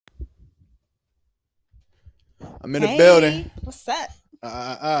I'm in the building. What's up?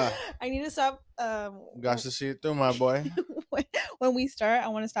 I need to stop. Got to see it through, my boy. When we start, I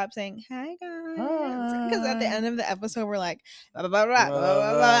want to stop saying hi guys, because at the end of the episode we're like, blah, blah, blah, blah,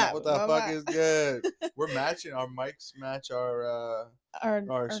 blah, blah, what the fuck is good? We're matching. Our mics match our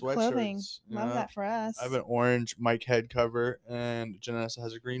sweatshirts. Clothing. Love that for us. I have an orange mic head cover, and Janessa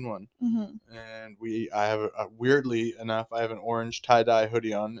has a green one. Mm-hmm. And I have weirdly enough, I have an orange tie-dye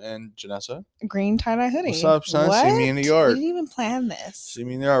hoodie on, and Janessa, green tie-dye hoodie. What's up, son? See me in the yard. We didn't even plan this. See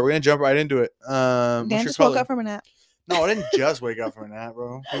me in the yard. We're gonna jump right into it. Dan just woke up from a nap. No, I didn't just wake up from a nap,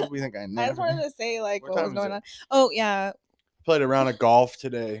 bro. People think I napped. I just wanted to say what was going on. Oh yeah. Played a round of golf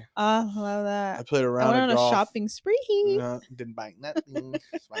today. Oh, love that. I played a round of golf. I went on a shopping spree. Didn't buy nothing.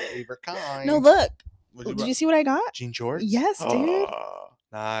 It's my favorite kind. No, look. Did you see what I got? Jean shorts? Yes, dude.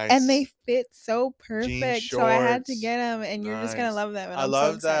 Nice. And they fit so perfect. So I had to get them, and you're just gonna love them. And I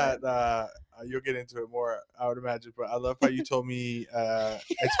love that. You'll get into it more, I would imagine, but I love how you told me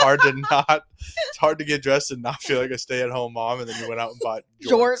it's hard to get dressed and not feel like a stay-at-home mom, and then you went out and bought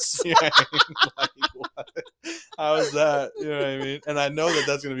jorts. You know what I mean? Like, what? How is that? You know what I mean? And I know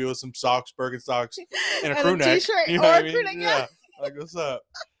that's gonna be with some socks, Birkenstocks, and a crew neck. T-shirt, you know what I mean? Yeah. Like, what's up?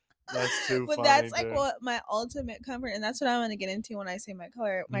 That's too funny. But that's like what my ultimate comfort, and that's what I want to get into when I say my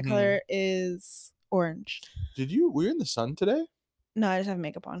color. My color is orange. Were you in the sun today? No, I just have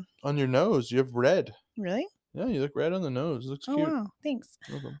makeup on. On your nose, you have red. Really? Yeah, you look red on the nose. It looks cute. Oh wow, thanks.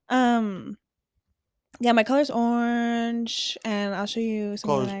 Yeah, my color's orange, and I'll show you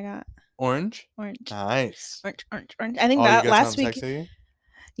something that I got. Orange. Nice. Orange. I think that last week. Sexy?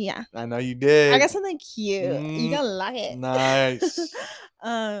 Yeah. I know you did. I got something cute. You're gonna like it. Nice.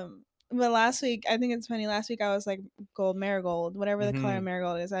 But last week, I think it's funny. Last week I was like gold marigold, whatever the color of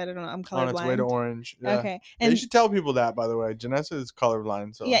marigold is. I don't know. I'm colorblind. On its way to orange. Yeah. Okay. And you should tell people that, by the way. Janessa is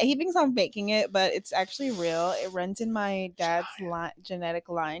colorblind. So yeah, he thinks I'm faking it, but it's actually real. It runs in my dad's genetic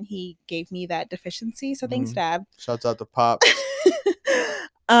line. He gave me that deficiency. So thanks, Dad. Shouts out to Pop.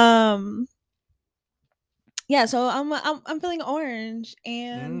 Yeah, so I'm feeling orange,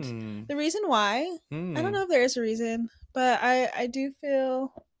 and the reason why I don't know if there is a reason, but I do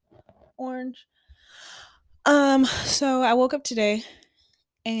feel orange. So I woke up today,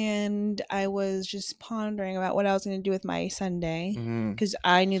 and I was just pondering about what I was going to do with my Sunday, because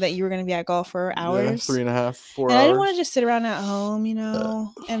I knew that you were going to be at golf for hours, 3.5, 4 and hours. I didn't want to just sit around at home,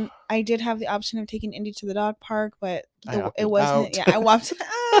 and I did have the option of taking Indy to the dog park, but it wasn't. Out. Yeah, I walked.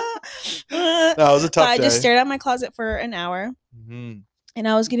 That was a tough day. I just stared at my closet for an hour, and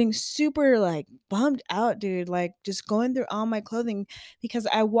I was getting super like bummed out, dude. Like just going through all my clothing because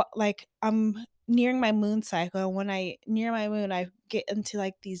I'm nearing my moon cycle. When I near my moon, I get into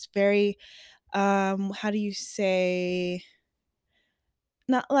like these very, how do you say?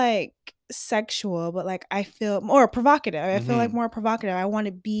 Not like sexual, but like I feel more provocative. I feel like more provocative. I want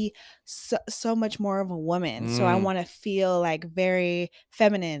to be so much more of a woman. So I want to feel like very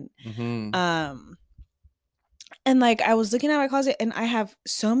feminine. And like I was looking at my closet, and I have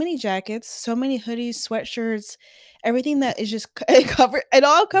so many jackets, so many hoodies, sweatshirts, everything that is just covered. It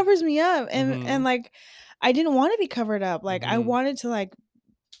all covers me up, and like I didn't want to be covered up. Like I wanted to like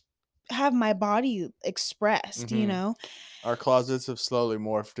have my body expressed, Our closets have slowly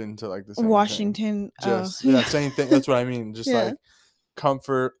morphed into like the same Washington thing. Same thing. That's what I mean. Just like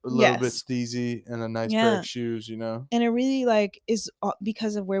comfort, a little bit steezy, and a nice pair of shoes, And it really like is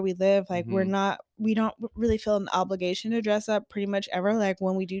because of where we live. Like we don't really feel an obligation to dress up pretty much ever. Like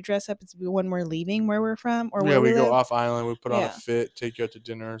when we do dress up, it's when we're leaving where we're from or where we go off island. We put on a fit, take you out to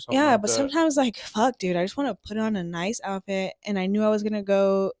dinner or something. Yeah, but sometimes like fuck, dude, I just want to put on a nice outfit, and I knew I was gonna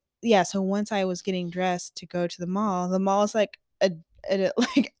go. Yeah, so once I was getting dressed to go to the mall is like a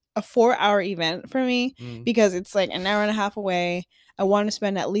 4-hour event for me because it's like an hour and a half away. I want to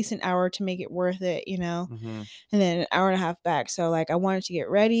spend at least an hour to make it worth it, and then an hour and a half back. So like I wanted to get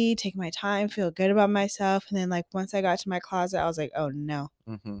ready, take my time, feel good about myself, and then like once I got to my closet, I was like, oh no.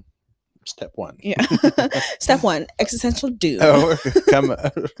 Step one. Yeah. Step one, existential doom.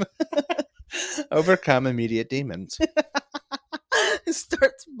 Overcome immediate demons.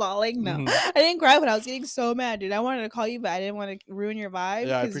 Starts bawling. No, I didn't cry, but I was getting so mad, dude. I wanted to call you, but I didn't want to ruin your vibe.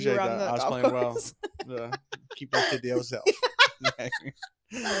 Yeah, I appreciate that. I was playing course. Well. Keep that to yourself.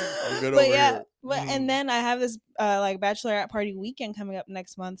 And then I have this like bachelorette party weekend coming up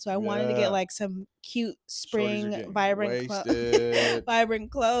next month, so I wanted to get like some cute spring vibrant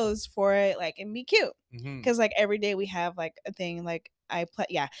clothes for it, like, and be cute because like every day we have like a thing like I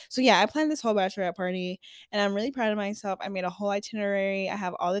planned this whole bachelorette party, and I'm really proud of myself. I made a whole itinerary. I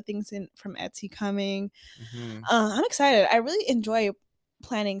have all the things from Etsy coming. I'm excited. I really enjoy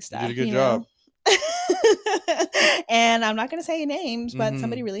planning stuff. You did a good job. And I'm not gonna say names, but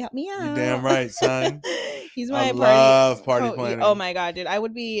somebody really helped me out. You're damn right, son. He's my I love party planning. Oh my god, dude, I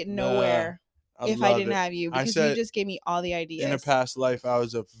would be nowhere if I didn't have you, because you just gave me all the ideas. In a past life, I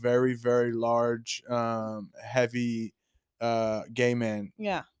was a very, very large, heavy, gay man.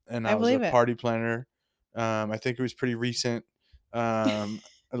 Yeah, and I was a party planner. I think it was pretty recent,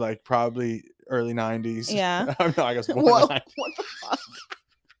 like probably early 90s. Yeah. No, I guess more than 90s. What the fuck?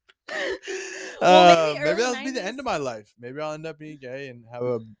 Maybe that'll be the end of my life. Maybe I'll end up being gay and have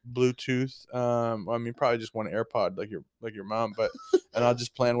a Bluetooth. I mean, probably just one AirPod, like your mom, and I'll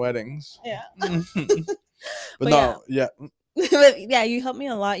just plan weddings. Yeah. but no, yeah. Yeah, you helped me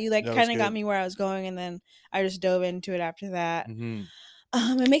a lot. You kind of got me where I was going, and then I just dove into it after that.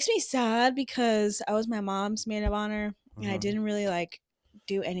 It makes me sad because I was my mom's maid of honor, and I didn't really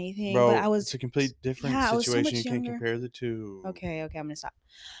do anything. Bro, but it's a complete different situation. You can't compare the two. Okay, I'm gonna stop.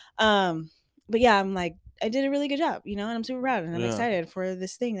 But yeah, I'm I did a really good job, and I'm super proud, and I'm excited for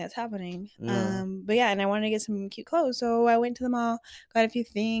this thing that's happening. But yeah, and I wanted to get some cute clothes, so I went to the mall, got a few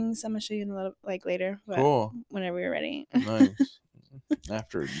things. I'm gonna show you in a little later. But cool. Whenever you're ready. Nice.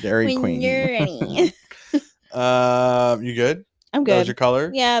 After Dairy Queen. When you're ready. You good? I'm good. That was your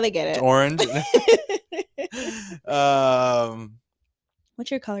color? Yeah, they get it. It's orange. What's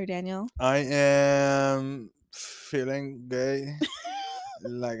your color, Daniel? I am feeling gay.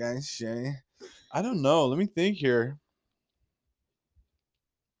 Like I say. I don't know. Let me think here.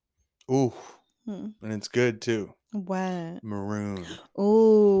 Ooh. And it's good too. What? Maroon.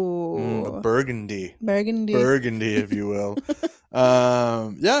 Ooh. Burgundy. Burgundy, if you will.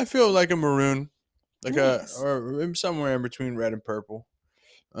 Yeah, I feel like a maroon. Nice. Or somewhere in between red and purple.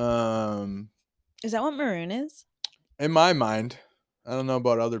 Is that what maroon is? In my mind. I don't know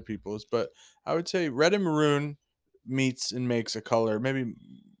about other people's, but I would say red and maroon meets and makes a color. Maybe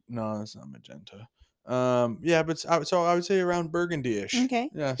no, it's not magenta. Yeah, but so I would say around burgundy-ish. Okay.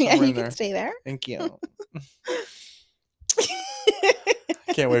 Yeah, you can stay there. Thank you.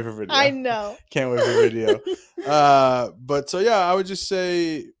 Can't wait for video. I know. Can't wait for video. But so yeah, I would just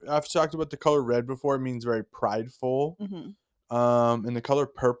say I've talked about the color red before. It means very prideful. And the color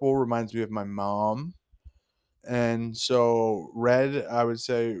purple reminds me of my mom. And so red, I would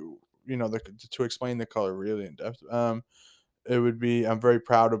say, to explain the color really in depth, it would be I'm very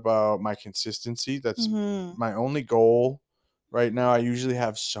proud about my consistency. That's my only goal right now. I usually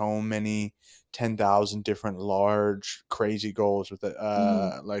have so many 10,000 different large crazy goals with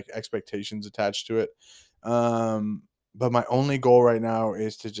expectations attached to it. But my only goal right now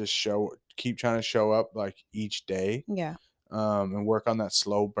is to just keep trying to show up each day. Yeah. And work on that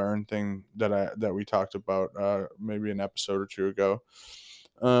slow burn thing that we talked about maybe an episode or two ago.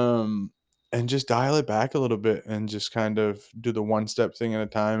 And just dial it back a little bit and just kind of do the one step thing at a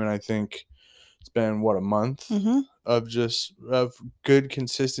time. And I think it's been a month of good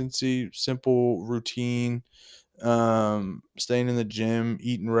consistency, simple routine, staying in the gym,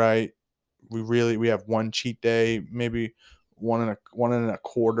 eating right. We have one cheat day, maybe one and a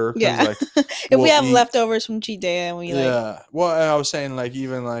quarter. Yeah. If we have leftovers from cheat day, and we well, I was saying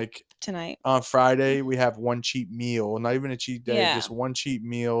even tonight on Friday we have one cheat meal, not even a cheat day, just one cheat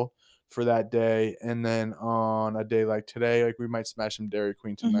meal for that day. And then on a day like today, we might smash some Dairy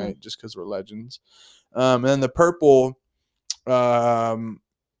Queen tonight just because we're legends. And then the purple, it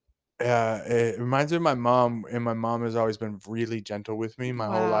reminds me of my mom, and my mom has always been really gentle with me my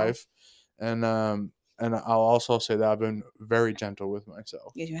whole life. And I'll also say that I've been very gentle with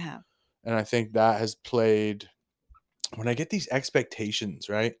myself. Yes, you have. And I think that has played when I get these expectations,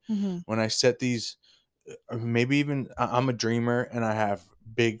 right? When I set these, maybe even I'm a dreamer and I have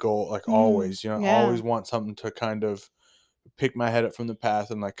big goal, always, always want something to kind of pick my head up from the path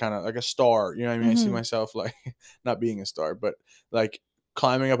and kind of like a star, you know what I mean? I see myself not being a star, but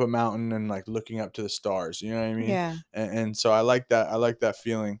climbing up a mountain and looking up to the stars, you know what I mean? Yeah. And so I like that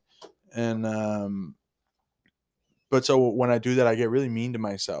feeling. And but so when I do that, I get really mean to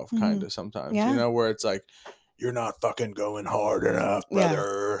myself kind of sometimes, where it's you're not fucking going hard enough,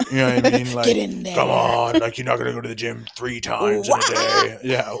 brother. You know what I mean? Get in there. Come on. You're not going to go to the gym 3 times in a day.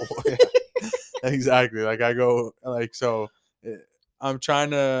 Yeah. Exactly. I go so I'm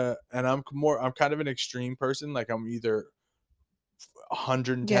trying to, and I'm kind of an extreme person. I'm either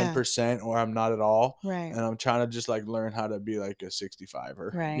 110% or I'm not at all. Right. And I'm trying to just learn how to be a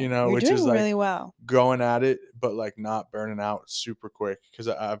 65er. Right. Which doing is really well. Going at it, but not burning out super quick, because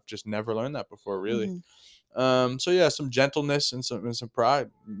I've just never learned that before, really. So yeah, some gentleness and some pride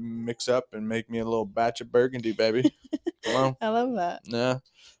mix up and make me a little batch of burgundy, baby. Come on. I love that. Yeah.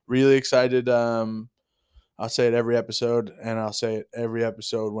 Really excited. I'll say it every episode, and I'll say it every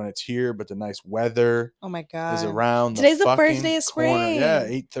episode when it's here. But the nice weather Oh my god, is around. Today's the first fucking day of spring. corner. Yeah,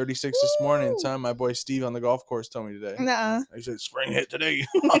 8:36 this morning. Time my boy Steve on the golf course told me today. Nuh-uh. He said spring hit today.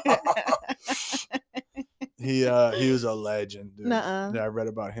 He was a legend, dude. Nuh-uh. Yeah, I read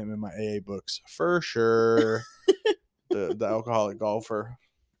about him in my AA books for sure. the alcoholic golfer.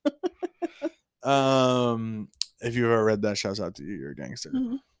 If you've ever read that, shouts out to you. You're a gangster.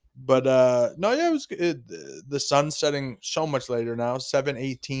 Mm-hmm. But no, yeah, the sun's setting so much later now.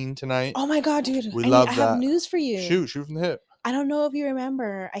 7:18 tonight. Oh my god, dude! We love I that. have news for you. Shoot from the hip. I don't know if you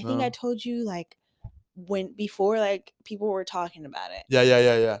remember. I think I told you like before like people were talking about it.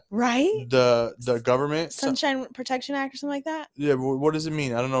 Yeah. Right? The government Sunshine Protection Act or something like that. Yeah, what does it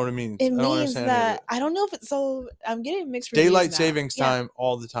mean? I don't know what it means. It means that I don't know if it's so. I'm getting mixed. Daylight savings time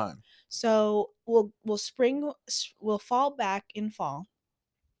all the time. So we'll fall back in fall,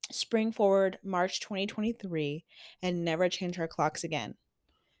 spring forward March 2023, and never change our clocks again.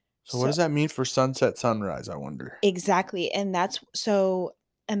 So what does that mean for sunset sunrise? I wonder. Exactly, and that's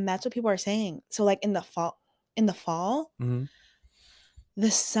what people are saying. So like in the fall, mm-hmm.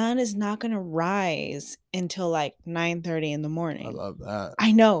 the sun is not going to rise until like 9:30 in the morning. I love that.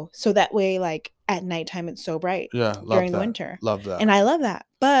 I know. So that way, like at nighttime, it's so bright. Yeah, during the winter. Love that. And I love that.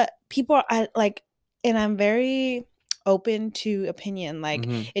 But people are like, and I'm very open to opinion. Like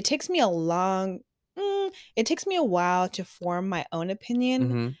it takes me a while to form my own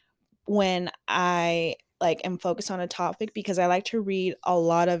opinion when I like am focused on a topic, because I like to read a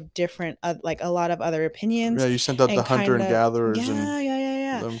lot of different a lot of other opinions. Yeah, you sent out the hunter and gatherers.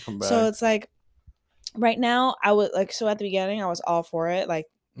 Yeah. Let them come back. So it's like right now I would like, so at the beginning I was all for it. Like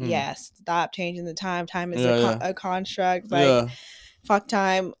yes, stop changing the time. Time is a construct. Like fuck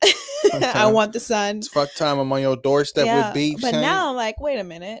time. I want the sun. It's fuck time. I'm on your doorstep with beef. But now I'm like, wait a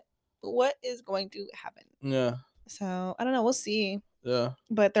minute, what is going to happen? Yeah. So I don't know. We'll see. Yeah.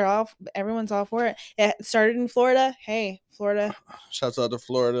 But everyone's all for it. It started in Florida. Hey, Florida. Shouts out to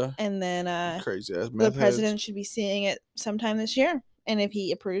Florida. And then crazy ass the president should be seeing it sometime this year. And if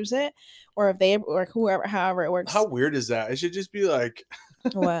he approves it, or if they, or whoever, however it works. How weird is that? It should just be like,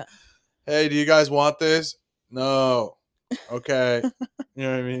 what? Hey, do you guys want this? No. Okay. You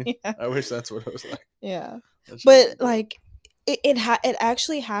know what I mean? Yeah. I wish that's what it was like. Yeah. But like it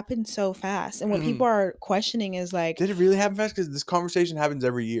actually happened so fast. And what people are questioning is like, did it really happen fast? Because this conversation happens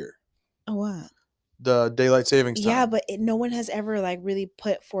every year. Oh, what? The daylight savings time. Yeah, but no one has ever like really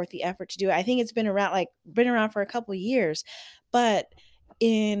put forth the effort to do it. I think it's been around for a couple of years, but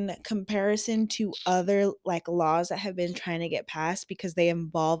in comparison to other like laws that have been trying to get passed, because they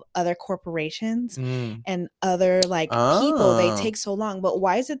involve other corporations and other like people, they take so long. But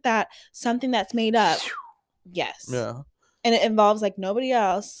why is it that something that's made up? Yes. Yeah. And it involves like nobody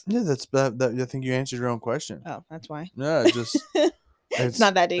else. Yeah, that's that. I think you answered your own question. Oh, that's why. Yeah, just it's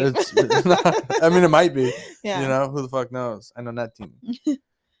not that deep. I mean, it might be. Yeah. You know, who the fuck knows? I know that team.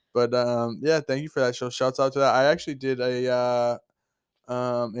 But yeah, thank you for that show. Shouts out to that. I actually did an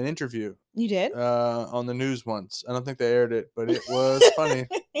interview. You did? On the news once. I don't think they aired it, but it was funny.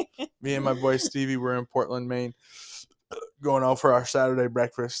 Me and my boy Stevie were in Portland, Maine, going out for our Saturday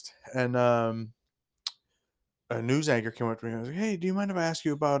breakfast, and a news anchor came up to me and was like, "Hey, do you mind if I ask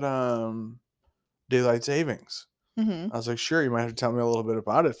you about daylight savings?" I was like, "Sure, you might have to tell me a little bit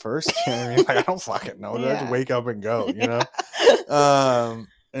about it first." You know what I mean? Like, I don't fucking know. I just wake up and go, you know?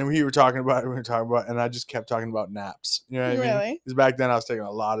 And we were talking about it, and I just kept talking about naps. You know what I mean? Really? Because back then I was taking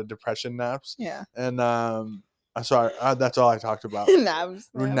a lot of depression naps. Yeah. And sorry, that's all I talked about. Naps.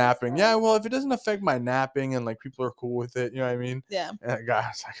 Napping. Yeah, well, if it doesn't affect my napping and like people are cool with it, you know what I mean? Yeah. And the guy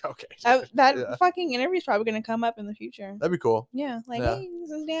was like, okay. That fucking interview is probably going to come up in the future. That'd be cool. Yeah. Like, hey,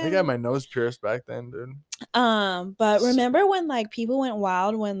 this is Dan. I think I had my nose pierced back then, dude. But remember when like people went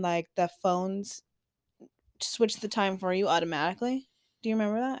wild when like the phones switched the time for you automatically? Do you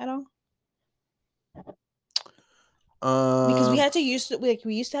remember that at all? Because we used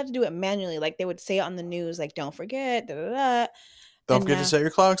to have to do it manually. Like they would say it on the news, like don't forget, don't forget to set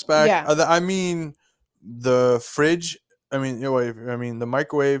your clocks back. Yeah. I mean, the fridge. I mean, the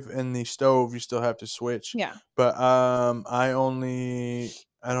microwave and the stove. You still have to switch. Yeah. But I don't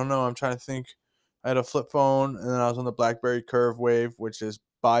know. I'm trying to think. I had a flip phone, and then I was on the BlackBerry Curve Wave, which is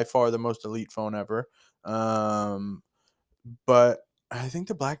by far the most elite phone ever. But I think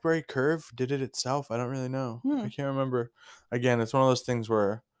the BlackBerry Curve did it itself. I don't really know. I can't remember. Again, it's one of those things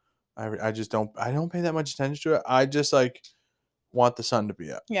where I just don't pay that much attention to it. I just like want the sun to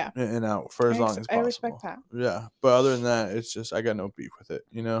be up, and out for as long as possible. I respect that. Yeah, but other than that, it's just I got no beef with it,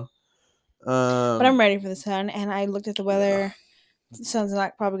 you know. But I'm ready for the sun, and I looked at the weather The sun's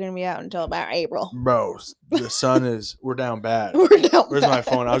not probably gonna be out until about April. Bro, the sun is. We're down bad. We're down Where's my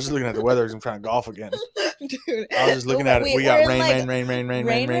phone? I was just looking at the weather because I'm trying to golf again. Dude, I was just looking at it. We got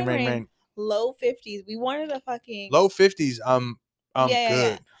rain. Low 50s. We wanted a fucking low 50s. I'm good.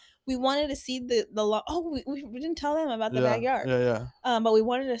 Yeah. We wanted to see the we didn't tell them about the backyard. Yeah. But we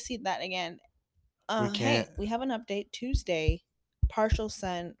wanted to see that again. We can't. Hey, we have an update Tuesday. Partial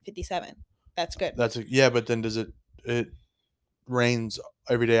sun 57. That's good. But then does it rains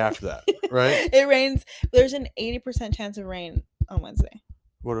every day after that, right? It rains. There's an 80% chance of rain on Wednesday.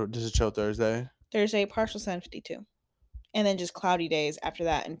 What does it show Thursday? Thursday, partial sun 52. And then just cloudy days after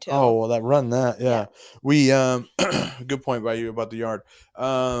that until. Oh, well, yeah. We good point by you about the yard.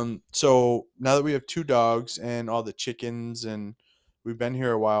 So now that we have 2 dogs and all the chickens and we've been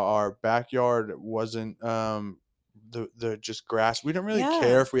here a while, our backyard wasn't the just grass. We don't really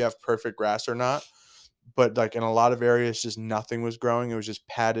care if we have perfect grass or not, but like in a lot of areas, just nothing was growing. It was just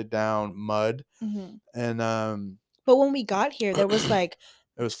padded down mud. Mm-hmm. And but when we got here, there was like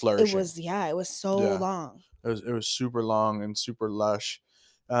it was flourishing. It was so long. It was super long and super lush.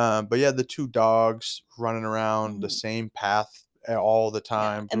 But yeah, the 2 dogs running around the same path all the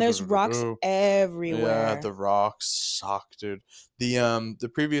time. And there's rocks everywhere. Yeah, the rocks suck, dude.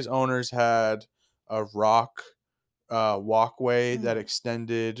 The previous owners had a rock walkway that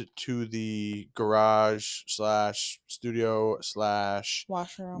extended to the garage / studio /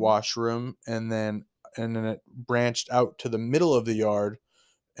 washroom, and then it branched out to the middle of the yard.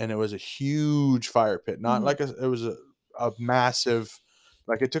 And it was a huge fire pit, not like it was a massive,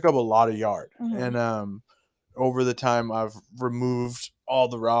 like it took up a lot of yard. And over the time, I've removed all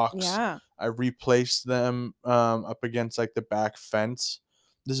the rocks. Yeah, I replaced them up against like the back fence.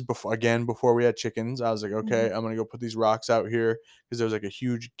 This is before we had chickens. I was like, okay, I'm gonna go put these rocks out here because there was like a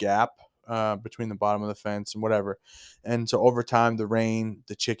huge gap between the bottom of the fence and whatever. And so over time, the rain,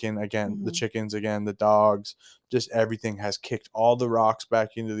 the chickens again, the dogs, just everything has kicked all the rocks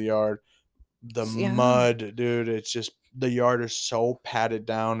back into the yard. The mud, dude, it's just the yard is so padded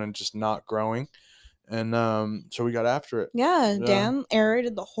down and just not growing. And so we got after it. Yeah, Dan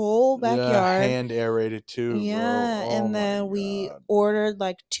aerated the whole backyard. Hand aerated too. Yeah, bro. And then we ordered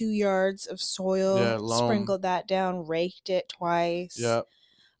like 2 yards of soil, sprinkled that down, raked it twice. Yep.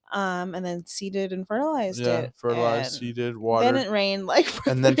 And then seeded and fertilized it. Fertilized, seeded, watered. Then it rained like for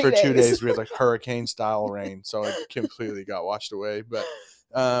and then for 2 days we had like hurricane style rain, so it completely got washed away. But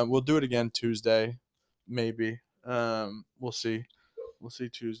we'll do it again Tuesday, maybe. We'll see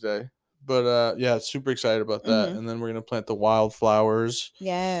Tuesday. But yeah, super excited about that. And then we're gonna plant the wildflowers.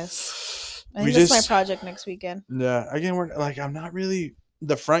 Yes, I think that's my project next weekend. Yeah, again, we're like, I'm not really.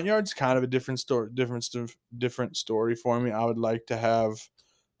 The front yard's kind of a different story for me. I would like to have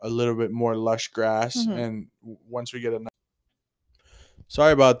a little bit more lush grass, and once we get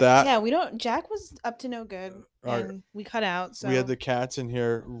sorry about that. Yeah, Jack was up to no good, and we cut out. So we had the cats in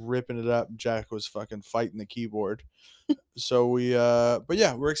here ripping it up. Jack was fucking fighting the keyboard. So we but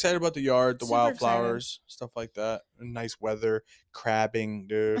yeah, we're excited about the yard, the wildflowers, stuff like that. Nice weather, crabbing,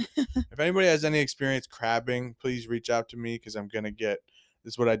 dude. If anybody has any experience crabbing, please reach out to me because I'm gonna get.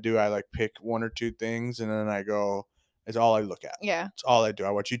 This is what I do. I like pick 1 or 2 things and then I go. It's all I look at. Yeah. It's all I do. I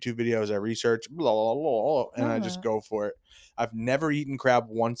watch YouTube videos, I research, blah, blah, blah, and I just go for it. I've never eaten crab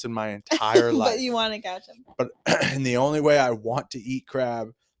once in my entire life. But you want to catch them. But and the only way I want to eat crab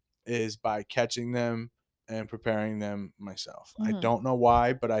is by catching them and preparing them myself. I don't know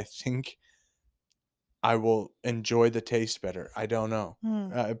why, but I think I will enjoy the taste better. I don't know.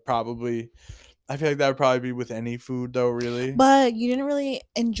 I feel like that would probably be with any food though, really. But you didn't really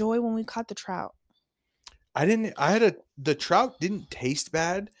enjoy when we caught the trout. The trout didn't taste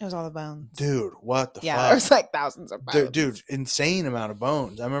bad. It was all the bones. Dude, what the fuck? Yeah, there's like thousands of bones. Dude, insane amount of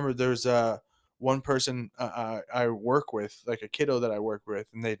bones. I remember there's one person I work with, like a kiddo that I work with,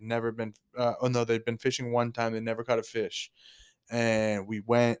 and they'd never been they'd been fishing one time, they never caught a fish. And we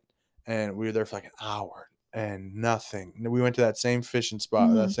went and we were there for like an hour and nothing. And we went to that same fishing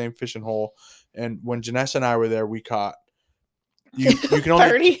spot, that same fishing hole. And when Janessa and I were there, we caught you can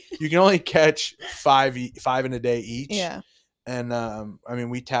only catch 5 in a day each. Yeah. And I mean,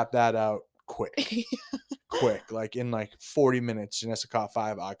 we tapped that out quick. Like in like 40 minutes, Janessa caught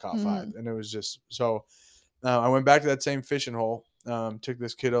 5, I caught 5. And it was just so I went back to that same fishing hole, took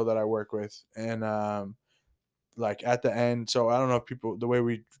this kiddo that I work with, and like at the end, so I don't know if the way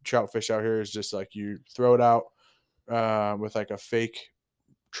we trout fish out here is just like you throw it out with like a fake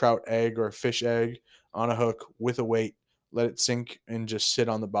trout egg or fish egg on a hook with a weight, let it sink and just sit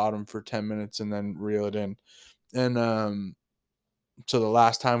on the bottom for 10 minutes and then reel it in. And so the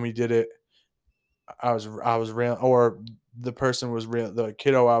last time we did it, I was reeling, or the person was the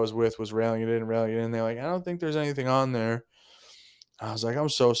kiddo I was with was railing it in. They're like, I don't think there's anything on there. I was like, I'm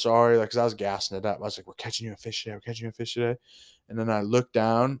so sorry, like, cause I was gassing it up. I was like, we're catching you a fish today. And then I looked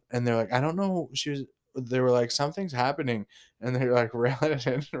down, and they're like, I don't know. They were like, something's happening, and they're like railing it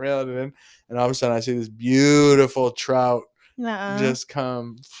in, and all of a sudden I see this beautiful trout just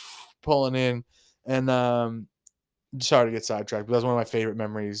come pulling in, and sorry to get sidetracked, but that's one of my favorite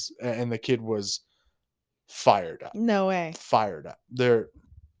memories. And the kid was fired up. No way. Fired up.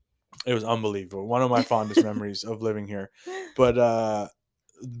 It was unbelievable. One of my fondest memories of living here. But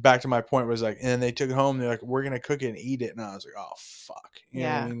back to my point was like, and they took it home. They're like, we're gonna cook it and eat it. And I was like, oh fuck. You know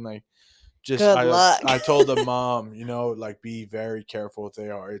what I mean? Like, just good luck. I told the mom, like, be very careful if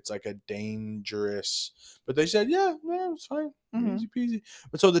they are. It's like a dangerous. But they said, yeah, it's fine, easy peasy.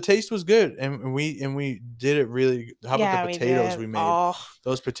 But so the taste was good, and we did it really. How about the potatoes we made? Oh.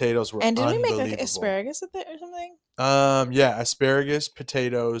 Those potatoes were unbelievable. And didn't we make like asparagus with it or something? Yeah, asparagus,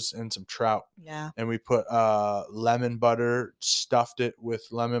 potatoes, and some trout. Yeah. And we put lemon butter, stuffed it with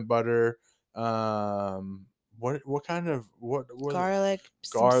lemon butter. What kind of what garlic?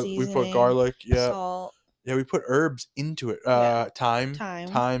 We put garlic. Yeah. Salt. Yeah, we put herbs into it. Thyme into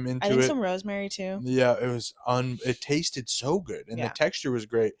it. I think some rosemary too. Yeah, it was it tasted so good, and the texture was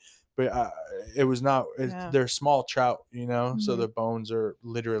great. But it was not. They're small trout, so the bones are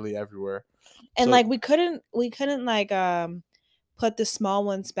literally everywhere. And like we couldn't like put the small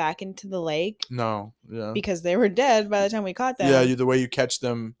ones back into the lake. No, yeah, because they were dead by the time we caught them. Yeah, the way you catch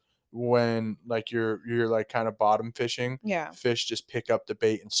them when like you're like kind of bottom fishing. Yeah, fish just pick up the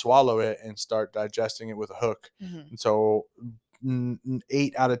bait and swallow it and start digesting it with a hook. And so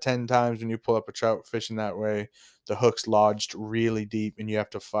 8 out of 10 times when you pull up a trout fishing that way, the hook's lodged really deep, and you have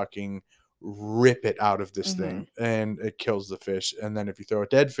to fucking rip it out of this thing, and it kills the fish. And then if you throw a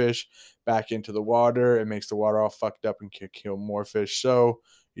dead fish back into the water, it makes the water all fucked up and can kill more fish. So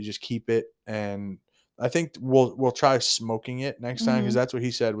you just keep it, and I think we'll try smoking it next time, because that's what he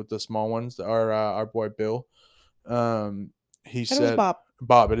said with the small ones. Our boy Bill, he said, it was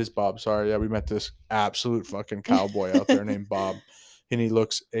Bob. It is Bob. Sorry, yeah, we met this absolute fucking cowboy out there named Bob, and he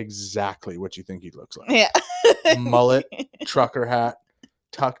looks exactly what you think he looks like. Yeah, mullet, trucker hat,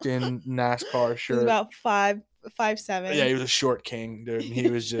 tucked in NASCAR shirt. He's about 5'7". Yeah, he was a short king, dude. He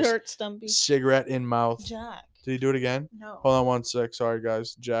was just short, stumpy, cigarette in mouth. Jack, did he do it again? No. Hold on 1 sec. Sorry,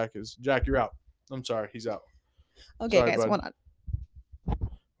 guys. Jack, you're out. I'm sorry, he's out. Okay, sorry, guys, hold on.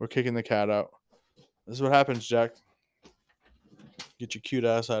 We're kicking the cat out. This is what happens, Jack. Get your cute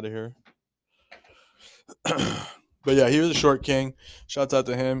ass out of here. But yeah, he was a short king. Shouts out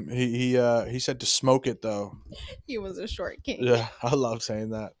to him. He said to smoke it though. He was a short king. Yeah, I love saying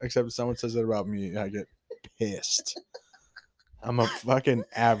that. Except if someone says it about me, I get pissed. I'm a fucking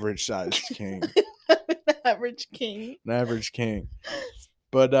average sized king. An average king.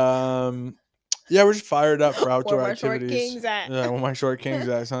 But yeah, we're just fired up for outdoor activities. Short kings at. Yeah, where my short kings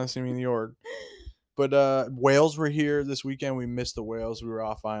at. It's not seeing me in the org. But whales were here this weekend. We missed the whales. We were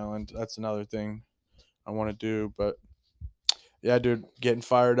off island. That's another thing I want to do. But yeah, dude, getting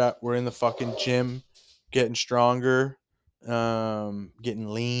fired up. We're in the fucking gym, getting stronger, getting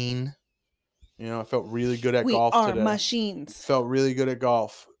lean. I felt really good at golf today. We are machines. Felt really good at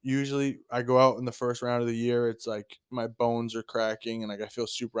golf. Usually I go out in the first round of the year. It's like my bones are cracking and like I feel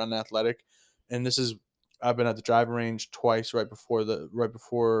super unathletic. And I've been at the driving range twice right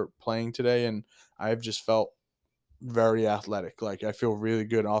before playing today, and I've just felt very athletic. Like I feel really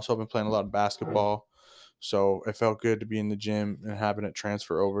good. Also, I've been playing a lot of basketball, so it felt good to be in the gym and having it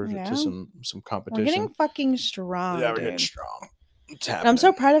transfer over to some competition. We're getting fucking strong. Yeah, we're getting strong. And I'm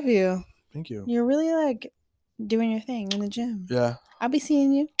so proud of you. Thank you. You're really like doing your thing in the gym. Yeah. I'll be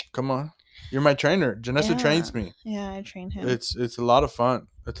seeing you. Come on. You're my trainer. Janessa trains me. Yeah, I train him. It's a lot of fun.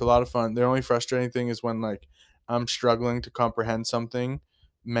 The only frustrating thing is when like I'm struggling to comprehend something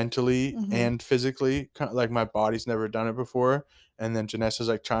mentally and physically, like my body's never done it before, and then Janessa's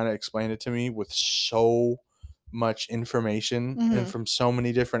like trying to explain it to me with so much information and from so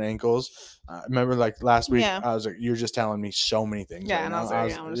many different angles. I remember like last week I was like, you're just telling me so many things. Yeah, right and I was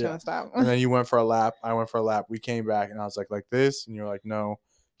like, I'm just gonna stop. And then you went for a lap. I went for a lap. We came back and I was like this, and you're like, no,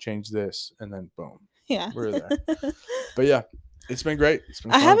 change this, and then boom. Yeah, we're there. But yeah, it's been great. It's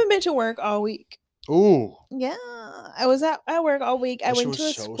been fun. I haven't been to work all week. Ooh. Yeah, I was at work all week. I went to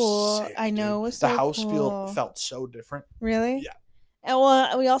a school. Sick, I know, it was so the house cool. felt so different. Really? Yeah. And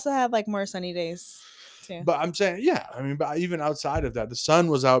well, we also had like more sunny days too. But I'm saying, yeah, I mean, but even outside of that, the sun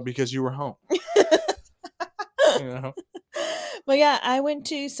was out because you were home. But yeah, I went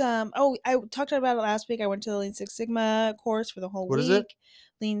to some. Oh, I talked about it last week. I went to the Lean Six Sigma course for the whole What week. is it?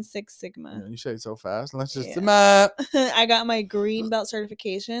 Lean Six Sigma. You say it so fast. Let's just Yeah. I got my green belt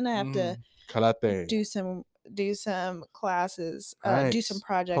certification. I have to karate. do some classes, Nice. do some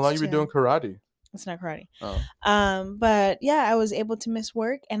projects. How long you been doing karate? It's not karate. Oh. But yeah, I was able to miss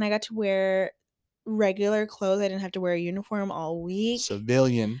work and I got to wear regular clothes. I didn't have to wear a uniform all week.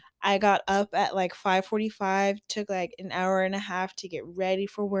 Civilian. I got up at like 5:45, took like an hour and a half to get ready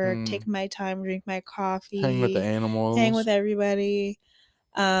for work, take my time, drink my coffee, hang with the animals, hang with everybody.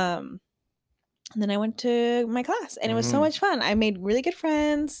 And then I went to my class and it was so much fun. I made really good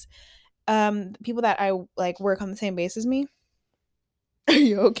friends. People that I like work on the same base as me. Are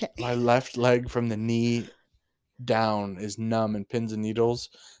you okay? My left leg from the knee down is numb and pins and needles,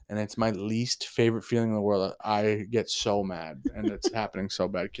 and it's my least favorite feeling in the world. I get so mad and it's happening so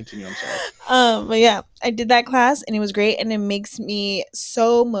bad. Continue. I'm sorry. But yeah, I did that class and it was great and it makes me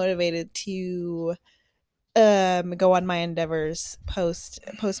so motivated to go on my endeavors post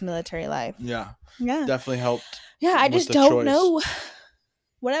military life. Yeah Yeah, definitely helped. Yeah, I just don't know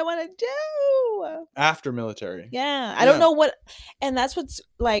what I want to do after military. Yeah, I don't know what, and that's what's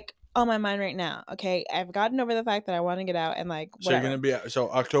like on my mind right now. Okay, I've gotten over the fact that I want to get out and like whatever. So you're gonna be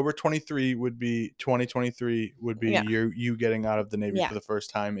October 23 would be 2023 would be you getting out of the Navy for the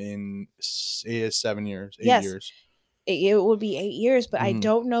first time in 7 years, 8 years. It would be 8 years, but I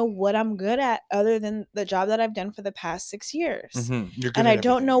don't know what I'm good at other than the job that I've done for the past 6 years. And I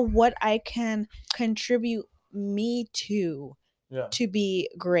don't know what I can contribute me to be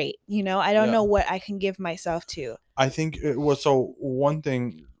great. You know, I don't know what I can give myself to. I think so one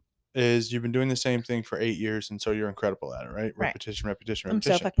thing is you've been doing the same thing for 8 years, and so you're incredible at it, right? Repetition. I'm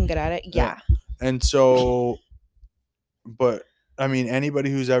so fucking good at it. Yeah. And so, but I mean,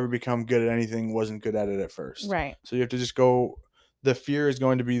 anybody who's ever become good at anything wasn't good at it at first. Right. So you have to just go. The fear is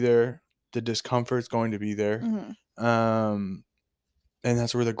going to be there. The discomfort is going to be there. And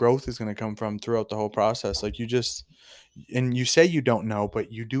that's where the growth is going to come from throughout the whole process. Like and you say you don't know,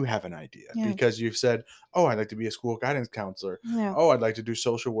 but you do have an idea because you've said, "Oh, I'd like to be a school guidance counselor. Oh, I'd like to do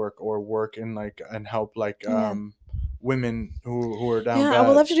social work or work in and help women who are down bad. I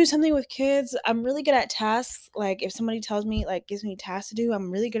would love to do something with kids. I'm really good at tasks. Like if somebody tells me gives me tasks to do,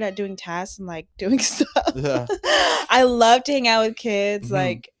 I'm really good at doing tasks and doing stuff. Yeah. I love to hang out with kids.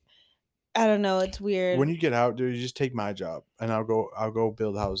 I don't know. It's weird. When you get out, dude, you just take my job, and I'll go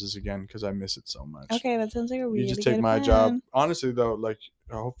build houses again because I miss it so much. Okay, that sounds like a really good You just take my job. Honestly, though,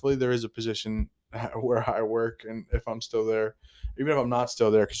 hopefully there is a position where I work, and if I'm still there, even if I'm not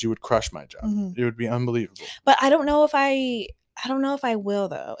still there, because you would crush my job. It would be unbelievable. But I don't know if I will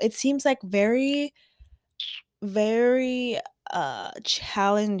though. It seems like very, very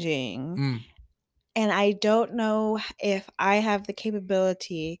challenging, and I don't know if I have the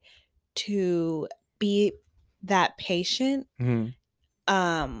capability to be that patient. Bro,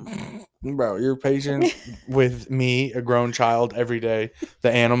 you're patient with me, a grown child, every day,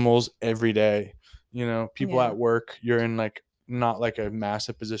 the animals every day, people at work. You're in not a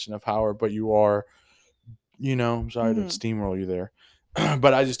massive position of power, but you are, I'm sorry to steamroll you there,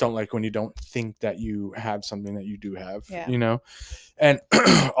 but I just don't like when you don't think that you have something that you do have. And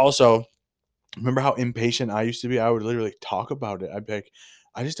also, remember how impatient I used to be? I would literally talk about it. I'd be like,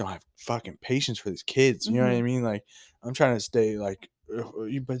 I just don't have fucking patience for these kids. You know what I mean? I'm trying to stay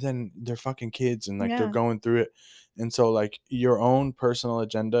but then they're fucking kids and they're going through it. And so your own personal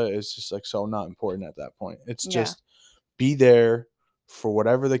agenda is just so not important at that point. It's just be there for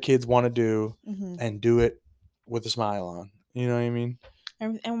whatever the kids want to do and do it with a smile on. You know what I mean?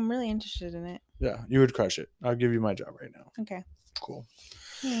 I'm really interested in it. Yeah, you would crush it. I'll give you my job right now. Okay. Cool.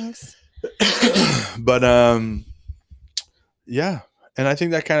 Thanks. But yeah, and I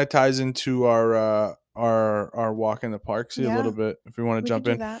think that kind of ties into our walk in the park scene a little bit. If we want to jump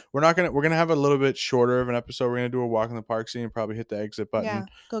in, we're gonna have a little bit shorter of an episode. We're gonna do a walk in the park scene and probably hit the exit button. Yeah,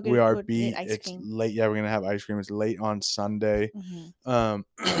 go get, it's late. Yeah, we're gonna have ice cream. It's late on Sunday.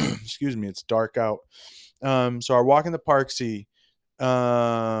 Excuse me, it's dark out. So our walk in the park scene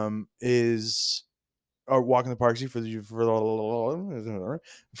is our walk in the park scene for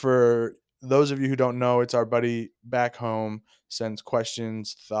those of you who don't know, it's our buddy back home sends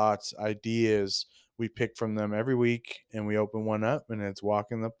questions, thoughts, ideas. We pick from them every week and we open one up and it's Walk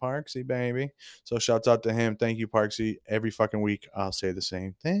in the Parksy, baby. So shouts out to him. Thank you, Parksy. Every fucking week I'll say the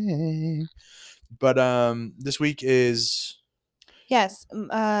same thing. But this week is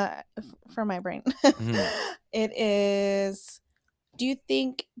for my brain. It is, do you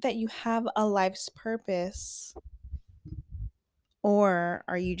think that you have a life's purpose? Or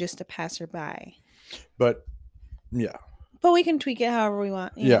are you just a passerby? But yeah, But we can tweak it however we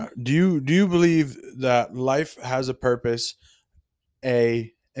want. Yeah. Do you believe that life has a purpose?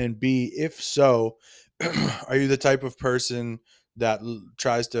 A and B. If so, are you the type of person that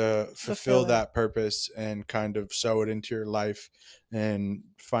tries to fulfill that purpose and kind of sew it into your life and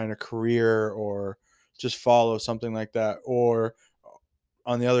find a career or just follow something like that? Or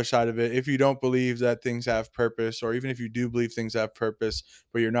on the other side of it, if you don't believe that things have purpose, or even if you do believe things have purpose,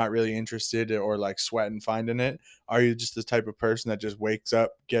 but you're not really interested or like sweating finding it, are you just the type of person that just wakes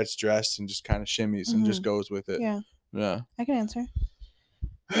up, gets dressed, and just kind of shimmies and just goes with it? Yeah. Yeah. I can answer.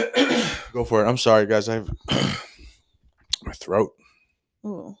 Go for it. I'm sorry, guys. I have my throat.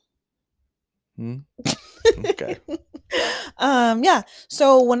 Ooh. Okay. Yeah.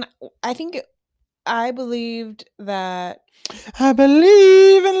 So when I think I believed that I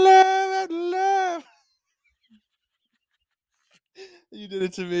believe in love. You did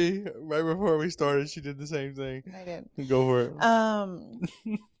it to me right before we started. She did the same thing. I did. Go for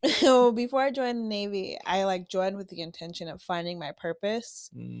it. So before I joined the Navy, I like joined with the intention of finding my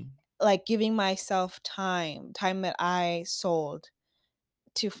purpose, like giving myself time that I sold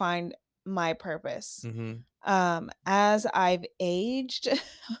to find my purpose. As I've aged,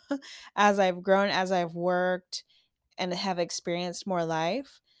 as I've grown, as I've worked and have experienced more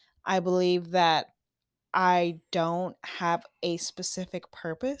life, I believe that I don't have a specific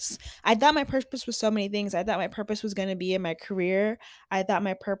purpose. I thought my purpose was so many things. I thought my purpose was going to be in my career. I thought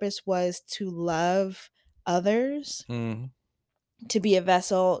my purpose was to love others, to be a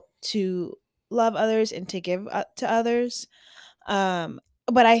vessel to love others and to give to others.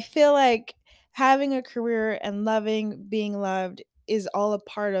 But I feel like having a career and being loved is all a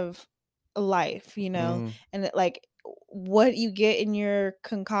part of life, and it, like what you get in your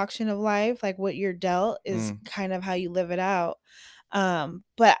concoction of life, like what you're dealt is kind of how you live it out.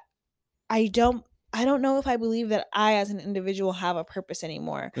 But I don't know if I believe that I as an individual have a purpose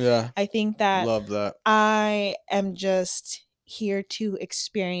anymore. Yeah. I think that love that. I am just here to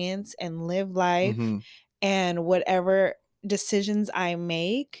experience and live life, and whatever decisions I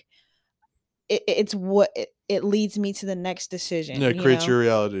make, it's what it leads me to the next decision. Yeah, it creates your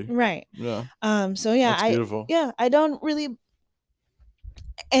reality. Right. Yeah. So yeah, that's beautiful. I don't really,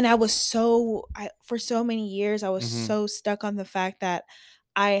 and I was for so many years I was so stuck on the fact that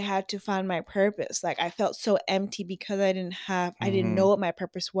I had to find my purpose. Like I felt so empty because I didn't know what my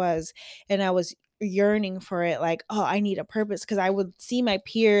purpose was, and I was yearning for it. Like, oh, I need a purpose, because I would see my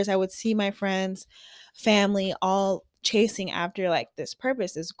peers, I would see my friends, family, all chasing after like this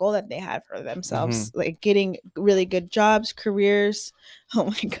purpose, this goal that they had for themselves, like getting really good jobs, careers. Oh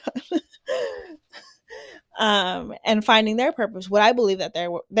my god. And finding their purpose, what I believe that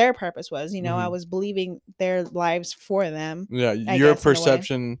their purpose was, I was believing their lives for them. Yeah, your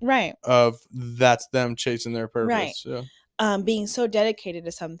perception right of that's them chasing their purpose. Right. Yeah. Being so dedicated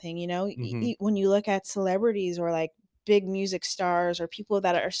to something, when you look at celebrities or like big music stars or people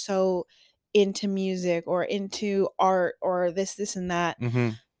that are so into music or into art or this and that,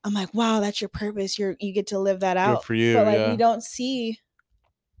 I'm like, wow, that's your purpose. You get to live that out. Good for you. But like we don't see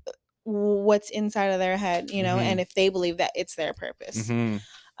what's inside of their head, and if they believe that it's their purpose.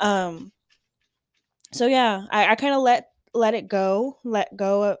 So yeah, I kind of let go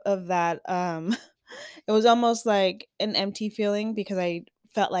of that. It was almost like an empty feeling, because I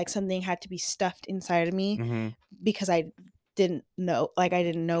felt like something had to be stuffed inside of me, because I didn't know what my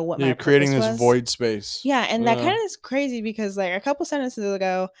purpose was. You're creating this void space. Yeah, and that kind of is crazy, because like a couple sentences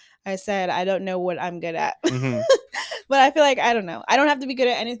ago I said I don't know what I'm good at. But I feel like I don't know. I don't have to be good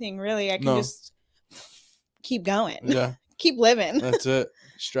at anything, really. I can just keep going. Yeah. Keep living. That's it.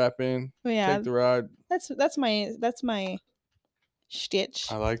 Strap in. Yeah. Take the ride. That's my stitch.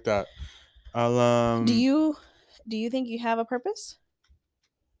 I like that. Do you think you have a purpose?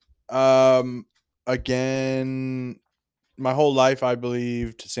 Again, my whole life I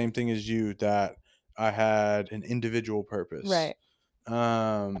believed the same thing as you, that I had an individual purpose. Right.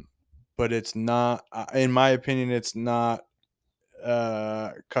 But it's not, in my opinion, it's not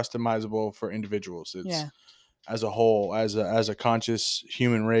customizable for individuals. It's as a whole, as a conscious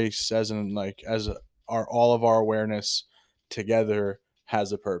human race, all of our awareness together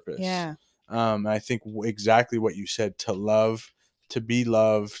has a purpose. Yeah. I think exactly what you said, to love, to be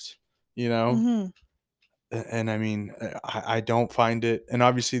loved, and I mean, I don't find it, and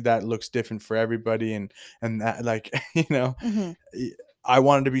obviously that looks different for everybody, and that, like, I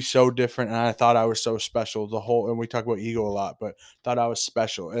wanted to be so different, and I thought I was so special. And we talk about ego a lot, but thought I was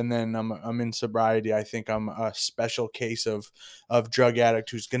special. And then I'm in sobriety. I think I'm a special case of drug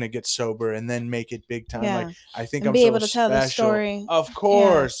addict who's gonna get sober and then make it big time. Like I think I'm so special. Of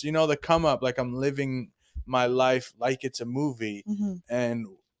course, the come up. Like I'm living my life like it's a movie, and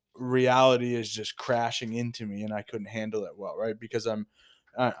reality is just crashing into me, and I couldn't handle it well, right? Because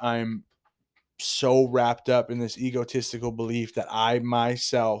I'm so wrapped up in this egotistical belief that I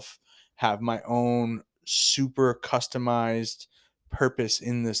myself have my own super customized purpose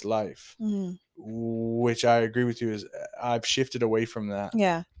in this life, which I agree with you is I've shifted away from that.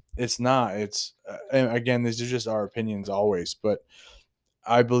 Yeah. It's not. It's and again, these are just our opinions always, but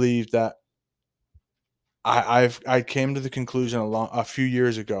I believe that I came to the conclusion a few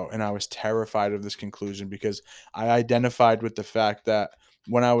years ago, and I was terrified of this conclusion because I identified with the fact that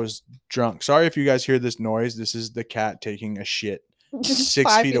when I was drunk. Sorry if you guys hear this noise. This is the cat taking a shit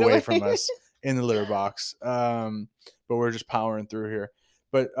 6 feet away from us in the litter box. But we're just powering through here.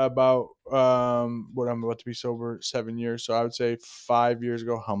 But about what I'm about to be sober 7 years, so I would say 5 years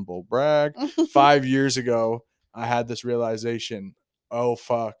ago, humble brag. 5 years ago, I had this realization. Oh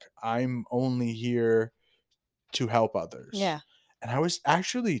fuck! I'm only here to help others. Yeah. And I was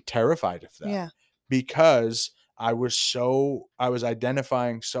actually terrified of that. Yeah. Because I was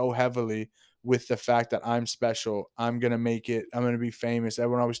identifying so heavily with the fact that I'm special. I'm going to make it. I'm going to be famous.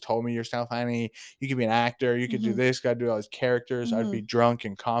 Everyone always told me, you're so funny. You could be an actor. You could do this. Got to do all these characters. I'd be drunk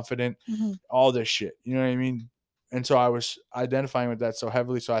and confident. All this shit. You know what I mean? And so I was identifying with that so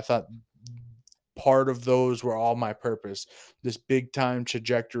heavily. So I thought part of those were all my purpose. This big time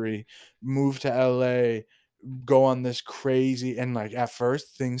trajectory, move to LA, go on this crazy, and like at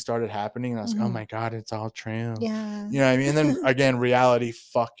first things started happening and I was like, oh my God, it's all true. Yeah. You know what I mean? And then again, reality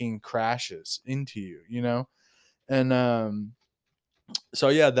fucking crashes into you, you know? And so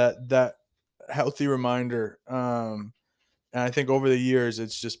yeah, that healthy reminder. And I think over the years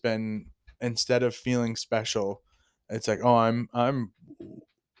it's just been, instead of feeling special, it's like, oh, I'm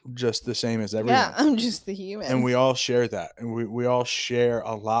just the same as everyone. Yeah, I'm just the human. And we all share that. And we all share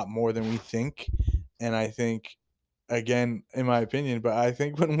a lot more than we think. And I think, again, in my opinion, but I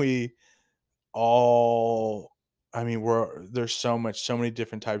think when we all, I mean, there's so many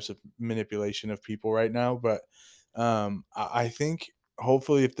different types of manipulation of people right now, but I think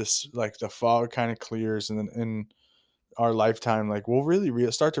hopefully if this, like the fog kind of clears and then in our lifetime, like we'll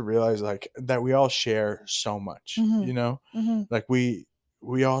really start to realize like that we all share so much, you know, like we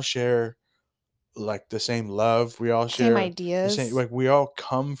all share like the same love. We all share same ideas. like we all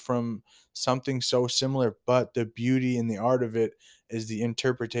come from something so similar, but the beauty and the art of it is the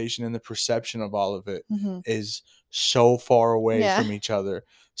interpretation and the perception of all of it is so far away from each other.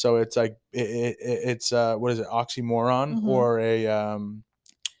 So it's like it's what is it, oxymoron or a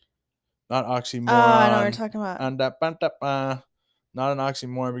not oxymoron. I know what you're talking about. Not an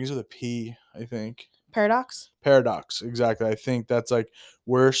oxymoron, because of the P, I think. Paradox, exactly. I think that's like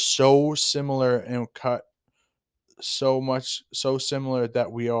we're so similar and cut so similar that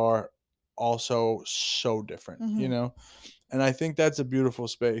we are also so different, you know. And I think that's a beautiful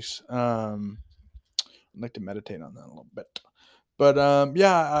space. I'd like to meditate on that a little bit, but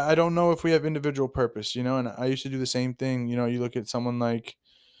yeah, I don't know if we have individual purpose, you know. And I used to do the same thing, you know. You look at someone like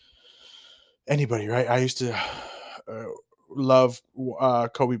anybody, right? I used to love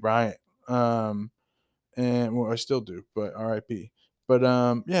Kobe Bryant. And well, I still do, but R.I.P. But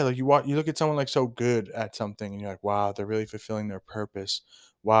yeah, like you look at someone like so good at something, and you're like, wow, they're really fulfilling their purpose.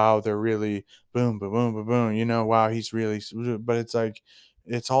 Wow, they're really boom, boom, boom, boom, boom. You know, wow, he's really. But it's like,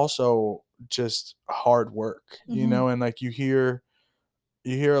 it's also just hard work, you know, and like you hear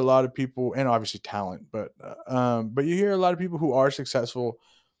a lot of people, and obviously talent, but you hear a lot of people who are successful.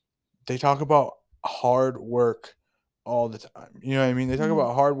 They talk about hard work all the time. You know what I mean? They talk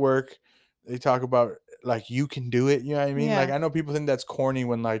about hard work. They talk about like you can do it. You know what I mean? Yeah. Like I know people think that's corny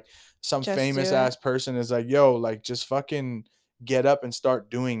when like some Just famous ass person is like, yo, like just fucking get up and start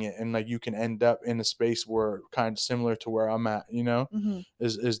doing it, and like you can end up in a space where kind of similar to where I'm at, you know.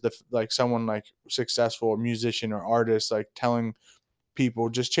 Is the like someone like successful musician or artist like telling people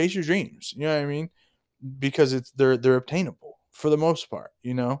just chase your dreams, you know what I mean? Because they're obtainable for the most part,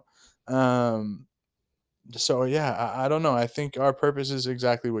 you know. So yeah, I don't know. I think our purpose is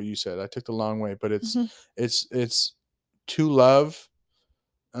exactly what you said. I took the long way, but it's to love.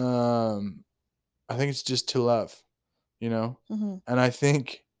 I think it's just to love, you know. And I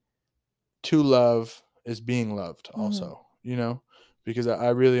think to love is being loved also, you know, because I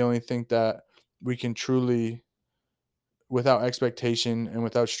really only think that we can truly, without expectation and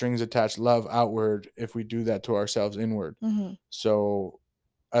without strings attached, love outward if we do that to ourselves inward. So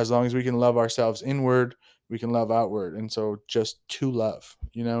as long as we can love ourselves inward, we can love outward. And so just to love,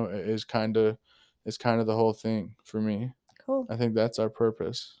 you know, is kind of the whole thing for me. Cool. I think that's our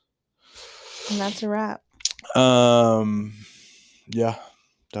purpose. And that's a wrap. Yeah,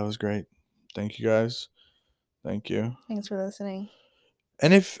 that was great. Thank you guys. Thank you. Thanks for listening.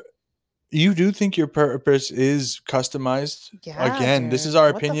 And if you do think your purpose is customized, again, this is our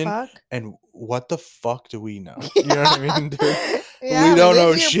opinion. And what the fuck do we know? You know what I mean, dude? We don't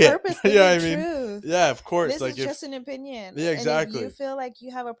know shit. You know what I mean? Yeah, of course. This is just an opinion. Yeah, exactly. And if you feel like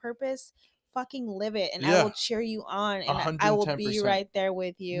you have a purpose, fucking live it, and I will cheer you on, and 110%. I will be right there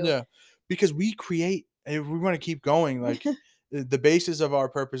with you. Yeah, because we create. If we want to keep going, like the basis of our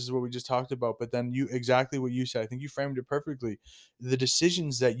purpose is what we just talked about. But then exactly what you said. I think you framed it perfectly. The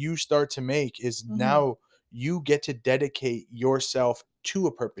decisions that you start to make is now you get to dedicate yourself to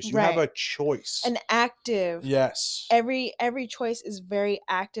a purpose. You have a choice. An active. Yes. Every choice is very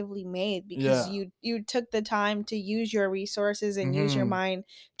actively made because you took the time to use your resources and use your mind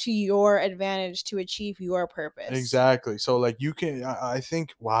to your advantage to achieve your purpose. Exactly. So like you can, I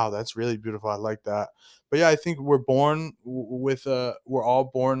think, wow, that's really beautiful. I like that. But yeah, I think we're born with we're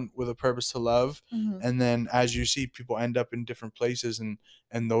all born with a purpose to love. And then as you see, people end up in different places and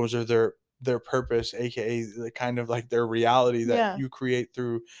those are their purpose, aka kind of like their reality that you create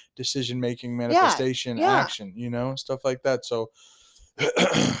through decision making, manifestation, action, you know, stuff like that. So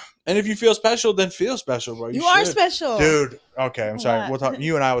and if you feel special, then feel special, bro. You are special, dude. Okay, I'm sorry. We'll talk.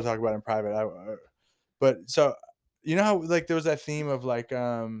 You and I will talk about it in private. But so you know how like there was that theme of like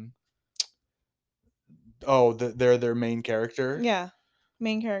they're their main character. Yeah,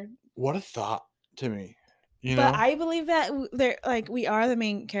 main character. What a thought to me. You but know? I believe that they're like we are the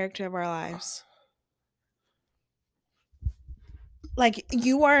main character of our lives. Like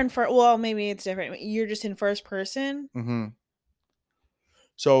you are in first. Well, maybe it's different. You're just in first person. Mm-hmm.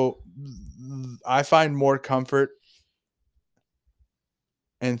 So I find more comfort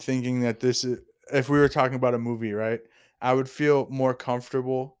in thinking that this is. If we were talking about a movie, right? I would feel more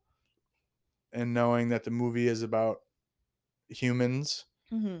comfortable in knowing that the movie is about humans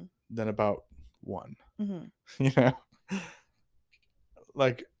than about one. You know,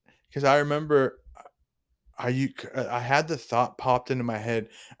 like because I remember I had the thought popped into my head.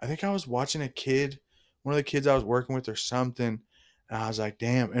 I think I was watching one of the kids I was working with or something, and I was like,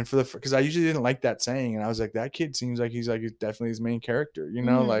 damn. And because I usually didn't like that saying, and I was like, that kid seems like he's definitely his main character, you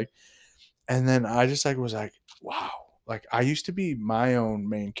know, like. And then I just was like, wow, like I used to be my own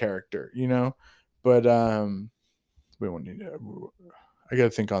main character, you know, but we won't need to. I got to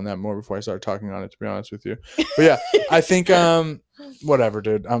think on that more before I start talking on it, to be honest with you. But yeah, I think whatever,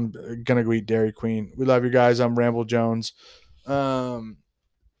 dude. I'm gonna go eat Dairy Queen. We love you guys. I'm Ramble Jones.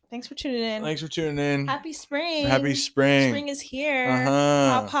 Thanks for tuning in. Happy spring. Spring is here.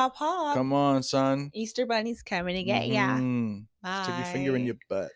 Pop, pop, pop. Come on, son. Easter Bunny's coming to get ya. Bye. Stick your finger in your butt.